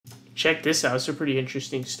check this out. It's a pretty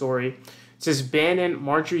interesting story. It says Bannon,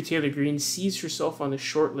 Marjorie Taylor Greene sees herself on the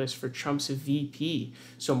short list for Trump's VP.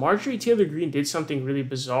 So Marjorie Taylor Greene did something really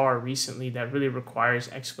bizarre recently that really requires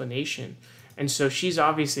explanation. And so she's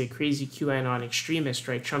obviously a crazy QAnon extremist,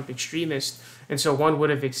 right? Trump extremist. And so one would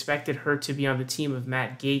have expected her to be on the team of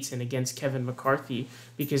Matt Gaetz and against Kevin McCarthy,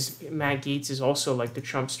 because Matt Gaetz is also like the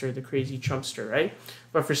Trumpster, the crazy Trumpster, right?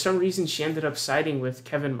 But for some reason, she ended up siding with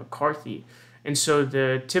Kevin McCarthy. And so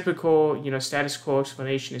the typical, status quo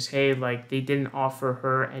explanation is, hey, like they didn't offer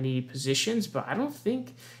her any positions, but I don't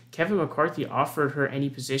think Kevin McCarthy offered her any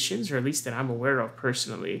positions, or at least that I'm aware of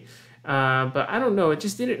personally. But I don't know. It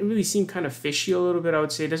just didn't really seem kind of fishy a little bit, I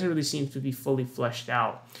would say. It doesn't really seem to be fully fleshed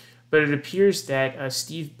out. But it appears that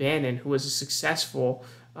Steve Bannon, who was a successful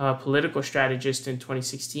political strategist in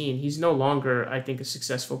 2016, he's no longer, I think, a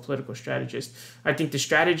successful political strategist. I think the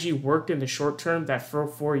strategy worked in the short term, that for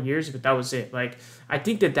 4 years, but that was it. Like, I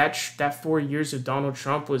think that 4 years of Donald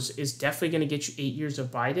Trump is definitely going to get you 8 years of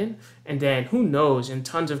Biden, and then who knows, and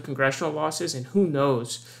tons of congressional losses, and who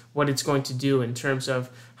knows what it's going to do in terms of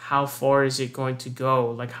how far is it going to go,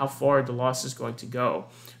 like how far the loss is going to go.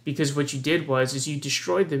 Because what you did is you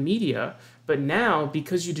destroyed the media, but now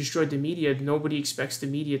because you destroyed the media, nobody expects the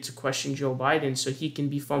media to question Joe Biden, so he can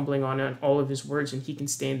be fumbling on all of his words and he can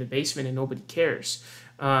stay in the basement and nobody cares.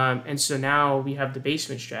 And so now we have the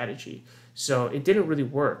basement strategy. So it didn't really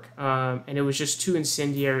work, and it was just too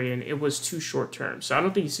incendiary and it was too short term. So I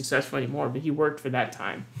don't think he's successful anymore, but he worked for that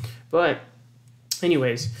time. But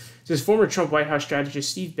anyways, says former Trump White House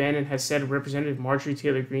strategist Steve Bannon has said Representative Marjorie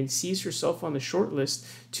Taylor Greene sees herself on the short list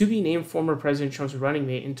to be named former President Trump's running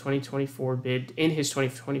mate in his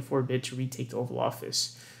 2024 bid to retake the Oval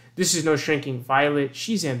Office. This is no shrinking violet.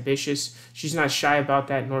 She's ambitious. She's not shy about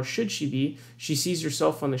that, nor should she be. She sees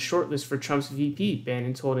herself on the short list for Trump's VP,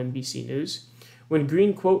 Bannon told NBC News. When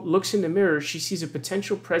Greene, quote, looks in the mirror, she sees a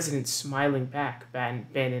potential president smiling back,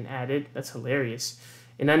 Bannon added. That's hilarious.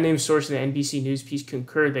 An unnamed source in the NBC News piece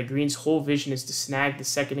concurred that Greene's whole vision is to snag the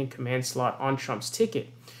second-in-command slot on Trump's ticket.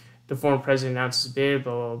 The former president announced his bid,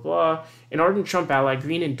 blah, blah, blah. An ardent Trump ally,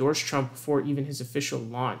 Greene endorsed Trump before even his official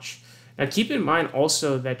launch. Now, keep in mind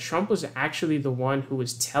also that Trump was actually the one who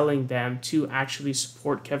was telling them to actually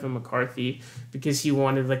support Kevin McCarthy because he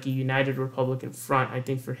wanted like a united Republican front. I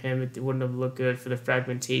think for him, it wouldn't have looked good for the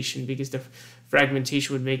fragmentation because the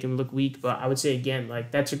fragmentation would make him look weak. But I would say, again,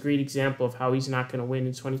 like that's a great example of how he's not going to win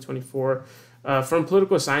in 2024. From a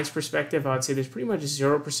political science perspective, I would say there's pretty much a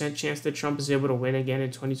 0% chance that Trump is able to win again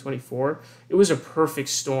in 2024. It was a perfect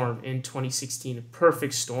storm in 2016, a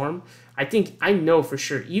perfect storm. I know for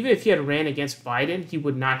sure, even if he had ran against Biden, he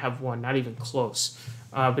would not have won, not even close.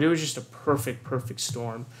 But it was just a perfect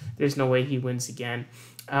storm. There's no way he wins again.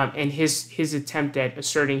 And his attempt at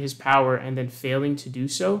asserting his power and then failing to do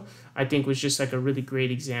so, I think was just like a really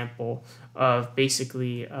great example of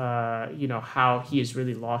basically, how he has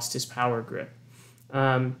really lost his power grip.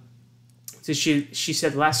 So she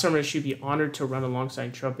said last summer she'd be honored to run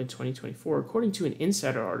alongside Trump in 2024. According to an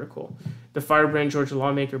Insider article, the firebrand Georgia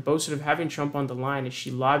lawmaker boasted of having Trump on the line as she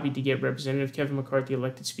lobbied to get Representative Kevin McCarthy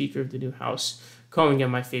elected Speaker of the new House, calling him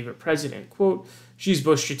my favorite president. Quote, she's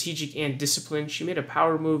both strategic and disciplined. She made a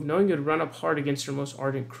power move knowing it would run up hard against her most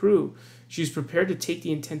ardent crew. She was prepared to take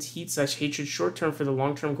the intense heat/hatred short-term for the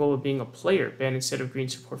long-term goal of being a player, Bannon said of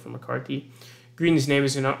Greene's support for McCarthy. Greene's name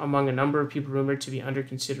is among a number of people rumored to be under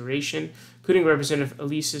consideration, including Representative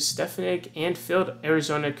Elisa Stefanik and failed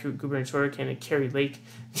Arizona gubernatorial candidate Carrie Lake.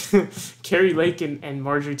 Carrie Lake and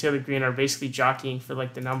Marjorie Taylor Greene are basically jockeying for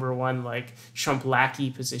like the number one like Trump lackey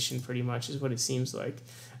position, pretty much is what it seems like.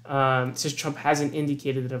 It says Trump hasn't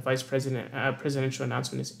indicated that a presidential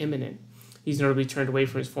announcement is imminent. He's notably turned away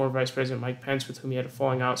from his former Vice President Mike Pence, with whom he had a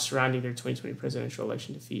falling out surrounding their 2020 presidential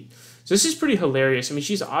election defeat. So this is pretty hilarious. I mean,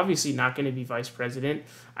 she's obviously not going to be vice president.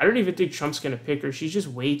 I don't even think Trump's going to pick her. She's just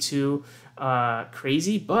way too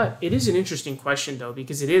crazy. But it is an interesting question, though,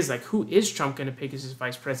 because it is like, who is Trump going to pick as his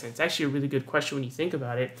vice president? It's actually a really good question when you think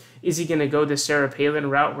about it. Is he going to go the Sarah Palin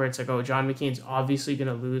route where it's like, oh, John McCain's obviously going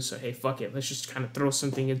to lose, so hey, fuck it. Let's just kind of throw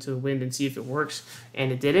something into the wind and see if it works.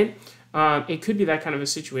 And it didn't. It could be that kind of a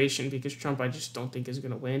situation because Trump, I just don't think is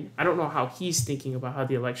going to win. I don't know how he's thinking about how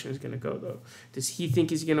the election is going to go, though. Does he think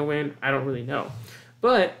he's going to win? I don't really know.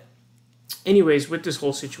 But anyways, with this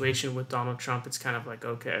whole situation with Donald Trump, it's kind of like,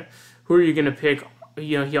 okay, who are you going to pick?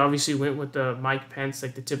 He obviously went with the Mike Pence,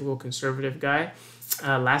 like the typical conservative guy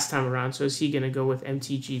last time around. So is he going to go with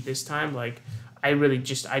MTG this time? Like, I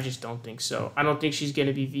just don't think so. I don't think she's going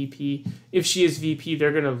to be VP. If she is VP,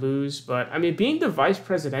 they're going to lose. But I mean, being the vice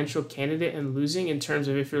presidential candidate and losing in terms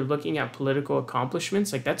of if you're looking at political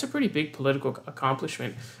accomplishments, like that's a pretty big political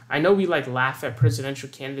accomplishment. I know we like laugh at presidential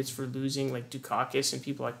candidates for losing, like Dukakis and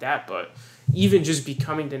people like that, but even just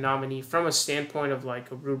becoming the nominee from a standpoint of like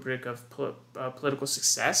a rubric of political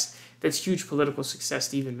success, that's huge political success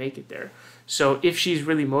to even make it there. So if she's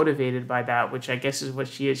really motivated by that, which I guess is what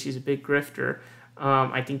she is, she's a big grifter.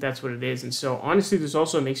 I think that's what it is. And so honestly, this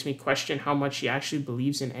also makes me question how much she actually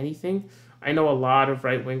believes in anything. I know a lot of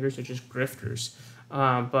right-wingers are just grifters.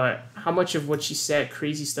 But how much of what she said,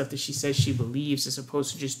 crazy stuff that she says she believes, as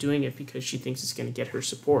opposed to just doing it because she thinks it's going to get her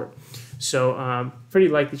support. So pretty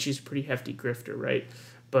likely she's a pretty hefty grifter, right?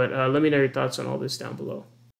 But let me know your thoughts on all this down below.